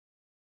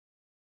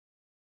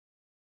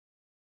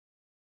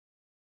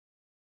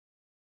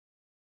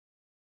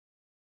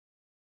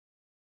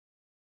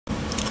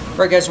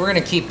Alright guys, we're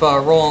going to keep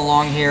rolling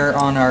along here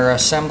on our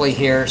assembly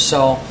here.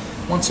 So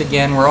once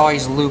again, we're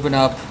always lubing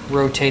up,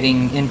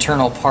 rotating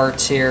internal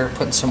parts here,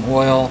 putting some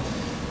oil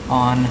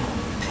on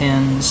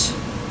pins.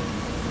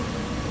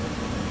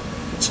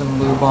 Put some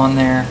lube on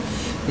there.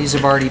 These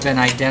have already been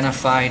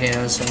identified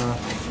as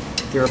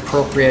their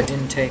appropriate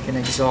intake and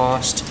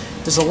exhaust.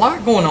 There's a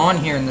lot going on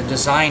here in the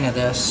design of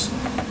this.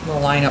 I'm going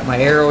to line up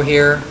my arrow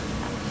here,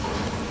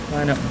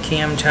 line up my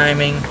cam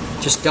timing,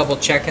 just double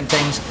checking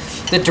things.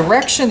 The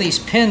direction of these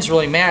pins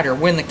really matter.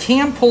 When the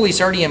cam pulley's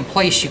already in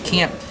place, you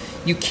can't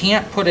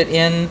put it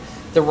in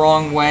the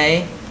wrong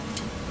way.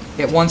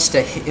 It wants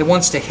to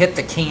hit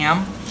the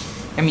cam.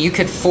 I mean, you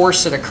could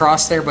force it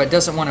across there, but it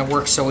doesn't want to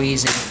work so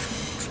easy.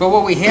 But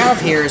what we have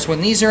here is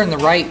when these are in the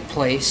right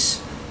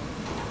place,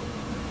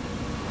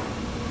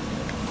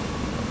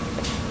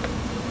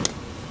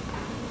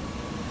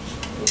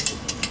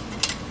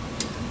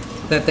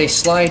 that they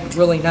slide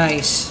really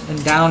nice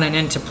and down and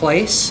into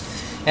place.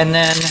 And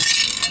then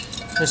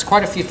there's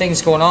quite a few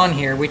things going on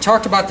here. We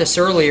talked about this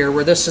earlier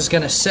where this is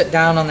going to sit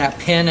down on that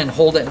pin and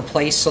hold it in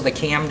place so the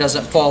cam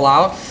doesn't fall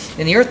out.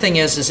 And the other thing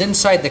is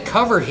inside the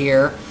cover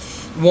here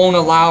won't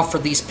allow for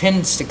these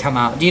pins to come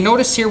out. Do you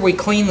notice here we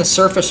clean the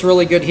surface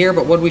really good here,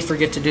 but what did we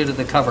forget to do to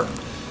the cover?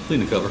 Clean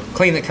the cover.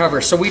 Clean the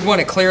cover. So we'd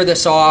want to clear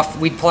this off.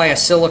 We'd apply a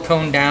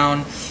silicone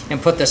down and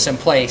put this in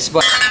place.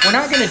 But we're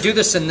not going to do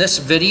this in this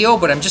video,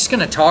 but I'm just going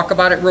to talk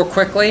about it real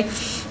quickly.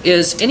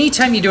 Is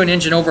anytime you do an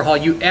engine overhaul,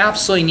 you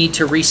absolutely need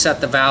to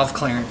reset the valve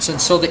clearance. And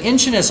so the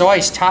engine is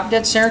always top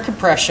dead center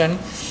compression.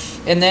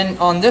 And then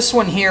on this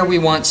one here, we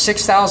want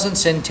 6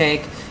 thousandths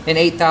intake and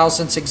 8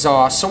 thousandths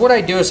exhaust. So what I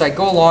do is I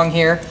go along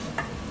here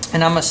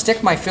and I'm going to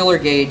stick my filler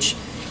gauge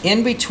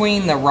in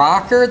between the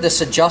rocker, this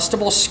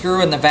adjustable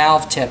screw, and the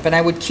valve tip. And I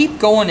would keep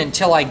going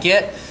until I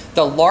get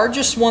the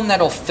largest one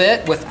that'll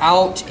fit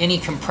without any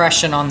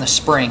compression on the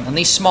spring. On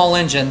these small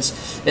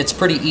engines, it's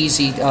pretty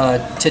easy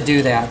to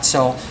do that.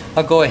 So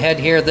I'll go ahead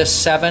here. This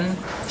 7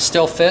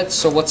 still fits.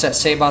 So what's that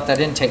say about that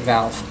intake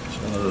valve?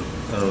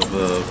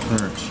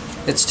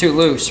 Clearance. It's too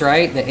loose,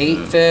 right? The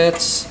 8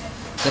 fits,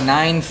 the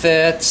 9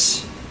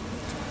 fits.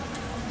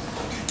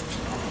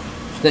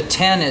 The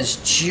 10 is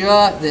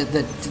just,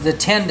 the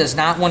 10 does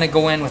not want to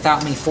go in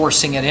without me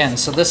forcing it in.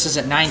 So this is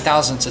at 9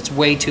 thousandths, it's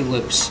way too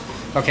loose.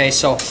 Okay,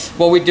 so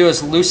what we do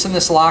is loosen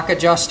this lock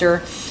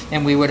adjuster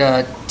and we would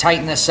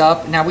tighten this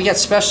up. Now we got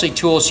specialty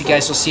tools you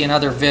guys will see in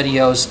other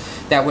videos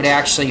that would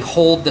actually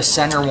hold the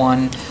center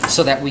one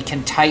so that we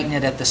can tighten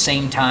it at the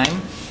same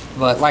time.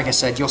 But like I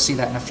said, you'll see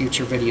that in a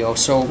future video.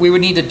 So we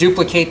would need to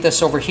duplicate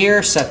this over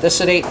here, set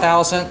this at 8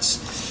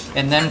 thousandths,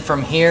 and then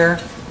from here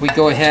we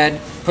go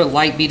ahead, put a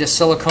light bead of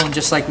silicone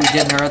just like we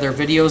did in our other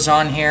videos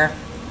on here,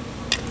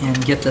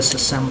 and get this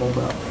assembled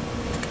up.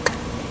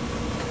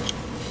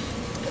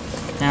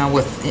 Now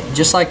with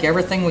just like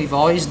everything we've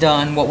always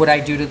done, what would I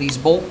do to these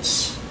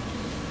bolts?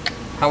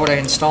 How would I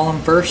install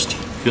them first?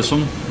 Kiss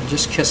them.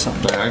 Just kiss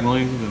them.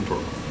 Diagonally and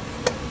torque.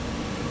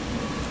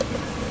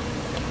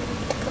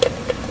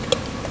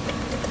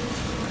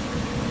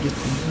 Get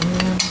them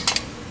in.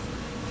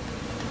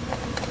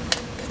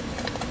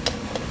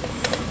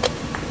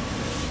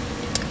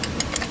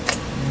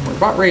 We're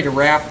about ready to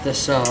wrap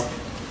this up.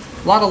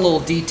 A lot of little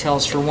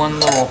details for one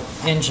little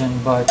engine,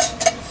 but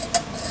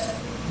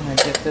I'm going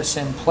to get this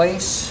in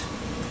place.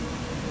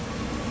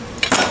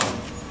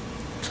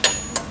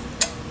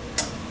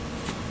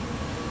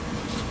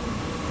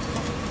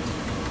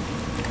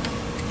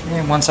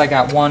 And once I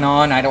got one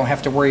on, I don't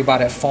have to worry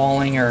about it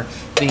falling or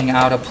being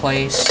out of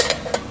place.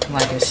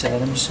 Like I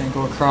said, I'm just going to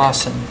go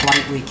across and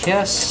lightly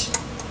kiss.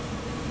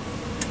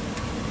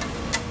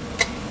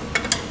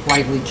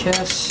 Lightly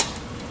kiss.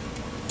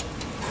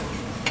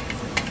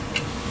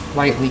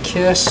 Lightly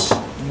kiss,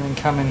 and then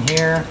come in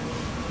here.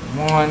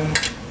 1,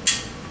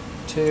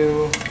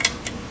 2.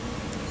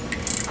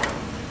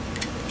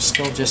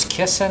 Still just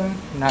kissing,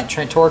 not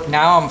trying to torque.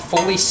 Now I'm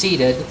fully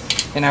seated,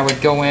 and I would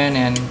go in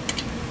and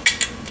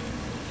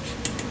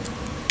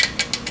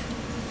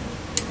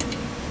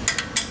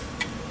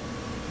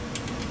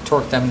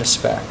torque them to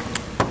spec.